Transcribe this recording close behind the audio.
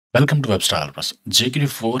Welcome to Web Developers. jQuery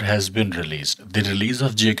 4 has been released. The release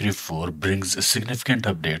of jQuery 4 brings significant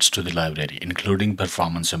updates to the library, including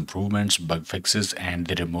performance improvements, bug fixes, and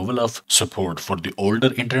the removal of support for the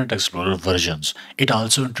older Internet Explorer versions. It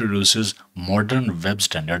also introduces modern web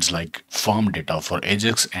standards like FormData for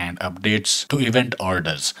AJAX and updates to event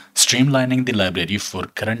orders, streamlining the library for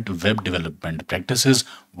current web development practices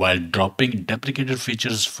while dropping deprecated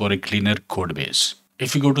features for a cleaner codebase.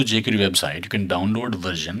 If you go to jQuery website, you can download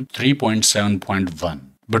version 3.7.1.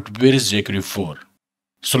 But where is jQuery 4?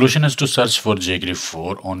 Solution is to search for jQuery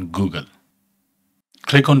 4 on Google.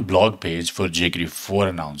 Click on blog page for jQuery 4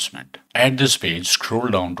 announcement. At this page, scroll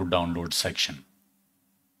down to download section.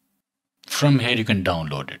 From here, you can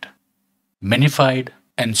download it. Minified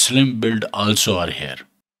and slim build also are here.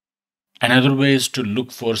 Another way is to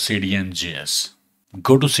look for cdn.js.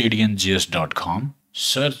 Go to cdn.js.com,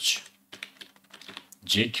 search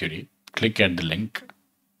jQuery, click at the link.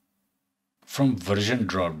 From version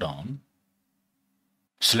drop down,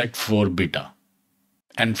 select for beta.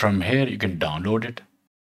 And from here you can download it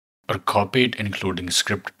or copy it including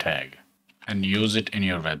script tag and use it in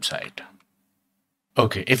your website.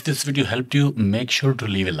 Okay, if this video helped you, make sure to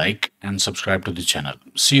leave a like and subscribe to the channel.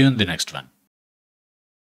 See you in the next one.